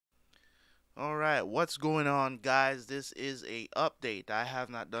All right, what's going on, guys? This is a update. I have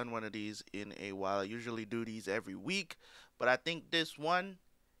not done one of these in a while. I usually do these every week, but I think this one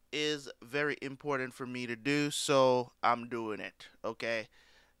is very important for me to do, so I'm doing it. Okay,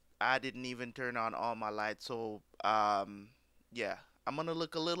 I didn't even turn on all my lights, so yeah, I'm gonna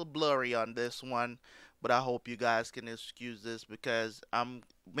look a little blurry on this one, but I hope you guys can excuse this because I'm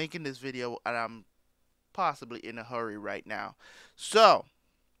making this video and I'm possibly in a hurry right now. So,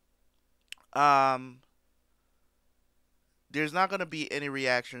 um, there's not going to be any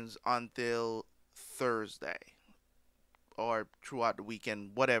reactions until Thursday or throughout the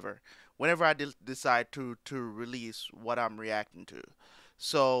weekend, whatever. Whenever I decide to release what I'm reacting to.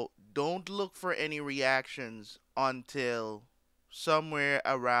 So don't look for any reactions until somewhere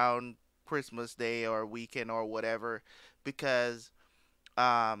around Christmas Day or weekend or whatever, because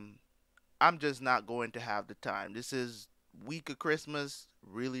um, I'm just not going to have the time. This is week of Christmas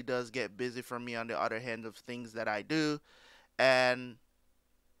really does get busy for me on the other hand of things that I do, and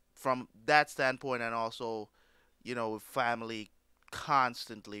from that standpoint, and also with family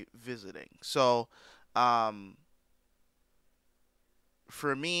constantly visiting. So um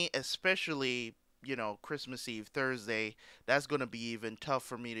for me, especially Christmas Eve Thursday, that's going to be even tough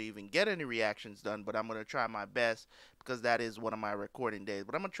for me to even get any reactions done, but I'm going to try my best because that is one of my recording days.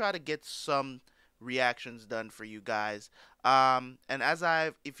 But I'm going to try to get some reactions done for you guys. And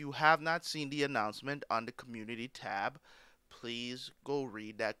if you have not seen the announcement on the community tab, please go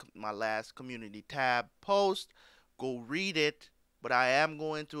read my last community tab post. Go read it. But I am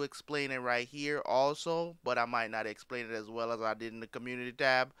going to explain it right here also, but I might not explain it as well as I did in the community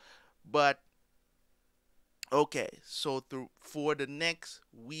tab. But okay, so through for the next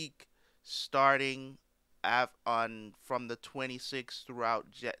week, starting on from the 26th throughout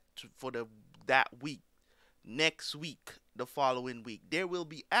for the that week, next week, the following week, there will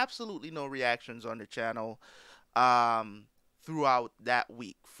be absolutely no reactions on the channel um, throughout that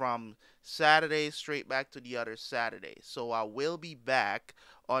week from Saturday straight back to the other Saturday. So I will be back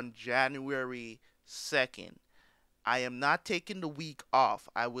on January 2nd. I am not taking the week off.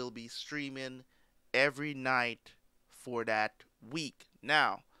 I will be streaming every night for that week.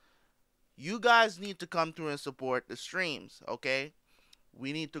 Now, you guys need to come through and support the streams, okay?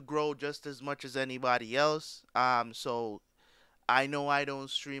 We need to grow just as much as anybody else. So I know I don't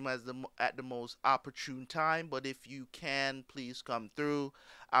stream at the most opportune time, but if you can, please come through.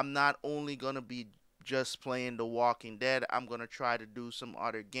 I'm not only gonna be just playing The Walking Dead. I'm gonna try to do some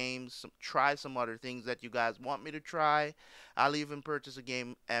other games, try some other things that you guys want me to try. I'll even purchase a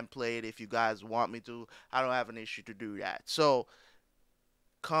game and play it if you guys want me to. I don't have an issue to do that. So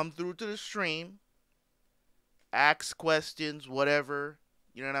come through to the stream, ask questions, whatever.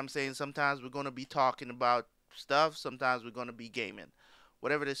 You know what I'm saying? Sometimes we're gonna be talking about stuff. Sometimes we're gonna be gaming.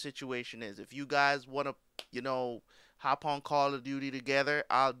 Whatever the situation is. If you guys wanna, hop on Call of Duty together,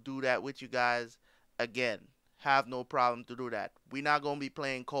 I'll do that with you guys. Again, have no problem to do that. We're not gonna be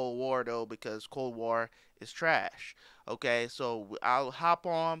playing Cold War though because Cold War is trash. Okay, so I'll hop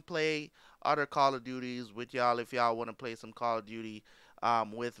on, play other Call of Duties with y'all if y'all want to play some Call of Duty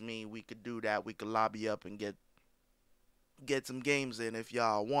with me. We could do that. We could lobby up and get some games in if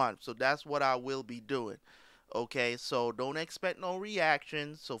y'all want. So that's what I will be doing. Okay, so don't expect no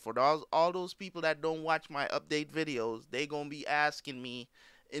reactions. So for all those people that don't watch my update videos, they gonna be asking me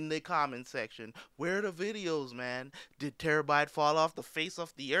in the comment section, where are the videos, man? Did Terabyte fall off the face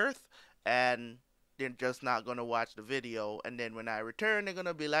of the earth? And they're just not gonna watch the video. And then when I return, they're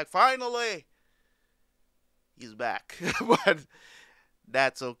gonna be like, finally, he's back. But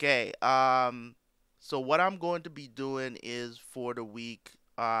that's okay. So what I'm going to be doing is for the week.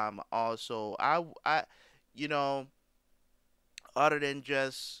 Also, you know, other than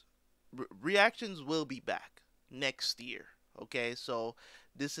just reactions will be back next year. Okay, so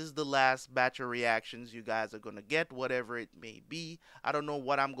this is the last batch of reactions you guys are gonna get, whatever it may be. I don't know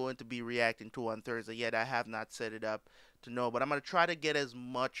what I'm going to be reacting to on Thursday yet. I have not set it up to know, but I'm gonna try to get as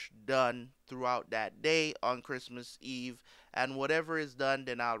much done throughout that day on Christmas Eve, and whatever is done,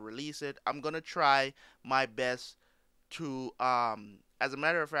 then I'll release it. I'm gonna try my best to as a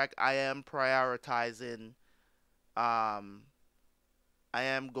matter of fact, um I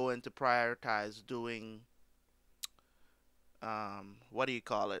am going to prioritize doing what do you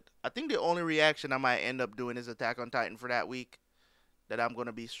call it? I think the only reaction I might end up doing is Attack on Titan for that week that I'm going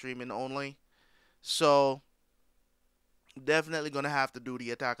to be streaming only. So, definitely going to have to do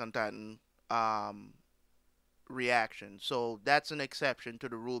the Attack on Titan um reaction. So, that's an exception to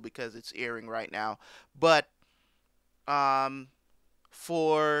the rule because it's airing right now. But um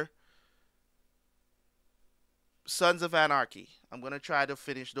for Sons of Anarchy. I'm gonna try to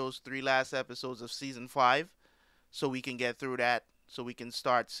finish those three last episodes of season 5, so we can get through that, so we can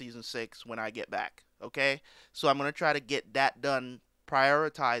start season 6 when I get back. Okay, so I'm gonna try to get that done,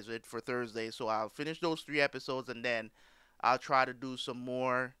 prioritize it for Thursday. So I'll finish those 3 episodes, and then I'll try to do some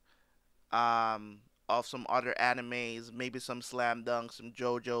more um, of some other animes, maybe some Slam Dunk, some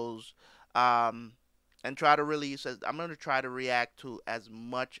JoJo's, um, and try to release. I'm gonna try to react to as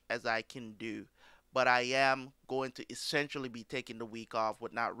much as I can do, but I am going to essentially be taking the week off,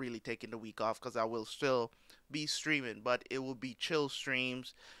 but not really taking the week off because I will still be streaming, but it will be chill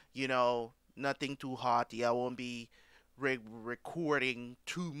streams. Nothing too haughty. I won't be recording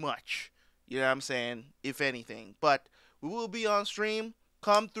too much. You know what I'm saying? If anything, but we will be on stream.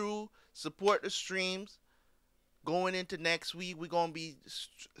 Come through, support the streams. Going into next week, we're going to be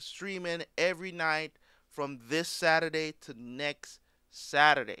streaming every night from this Saturday to next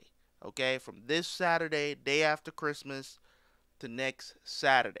Saturday. Okay? From this Saturday, day after Christmas, to next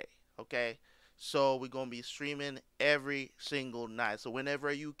Saturday. Okay? So we're going to be streaming every single night. So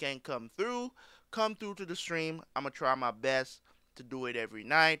whenever you can come through to the stream. I'm going to try my best to do it every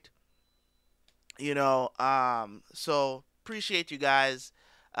night. So appreciate you guys.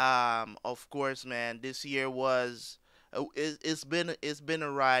 Of course, man, this year was it's been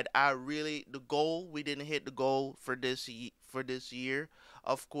a ride. The goal, we didn't hit the goal for this year.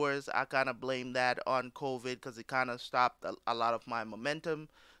 Of course, I kind of blame that on COVID because it kind of stopped a lot of my momentum.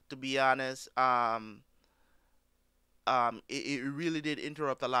 To be honest, it really did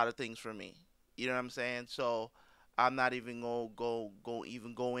interrupt a lot of things for me. You know what I'm saying? So I'm not even go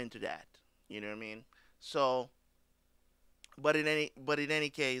into that. You know what I mean? So, but in any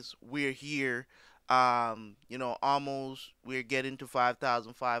case, we're here. Almost we're getting to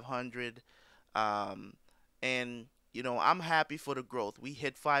 5,500. Um, and I'm happy for the growth. We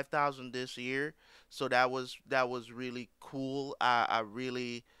hit 5,000 this year, so that was really cool. I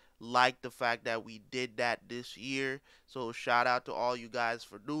really like the fact that we did that this year. So shout out to all you guys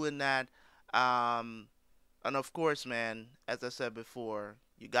for doing that. Um, and of course, man, as I said before,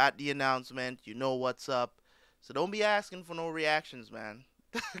 you got the announcement. You know what's up. So don't be asking for no reactions, man,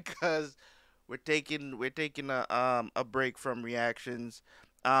 because we're taking a break from reactions.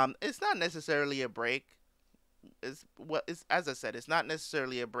 It's not necessarily a break. It's as I said, it's not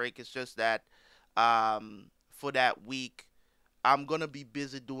necessarily a break. It's just that for that week, I'm gonna be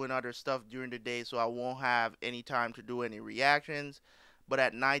busy doing other stuff during the day, so I won't have any time to do any reactions. But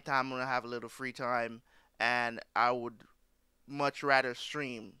at nighttime, I'm gonna have a little free time, and I would much rather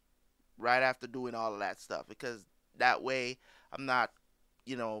stream right after doing all of that stuff because that way I'm not,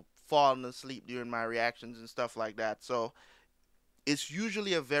 falling asleep during my reactions and stuff like that. So it's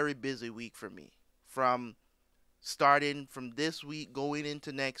usually a very busy week for me. From starting from this week going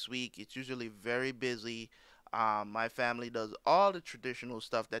into next week, it's usually very busy. My family does all the traditional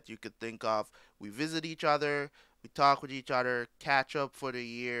stuff that you could think of. We visit each other, we talk with each other, catch up for the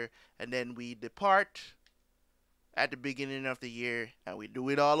year, and then we depart at the beginning of the year, and we do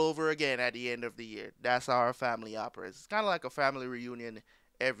it all over again at the end of the year. That's how our family operates. It's kind of like a family reunion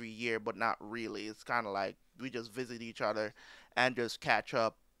every year, but not really. It's kind of like we just visit each other and just catch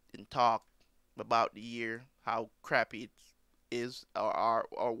up and talk about the year, how crappy it is or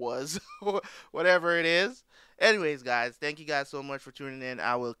was, whatever it is. Anyways, guys, thank you guys so much for tuning in.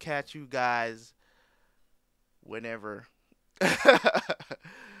 I will catch you guys whenever.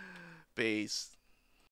 Peace.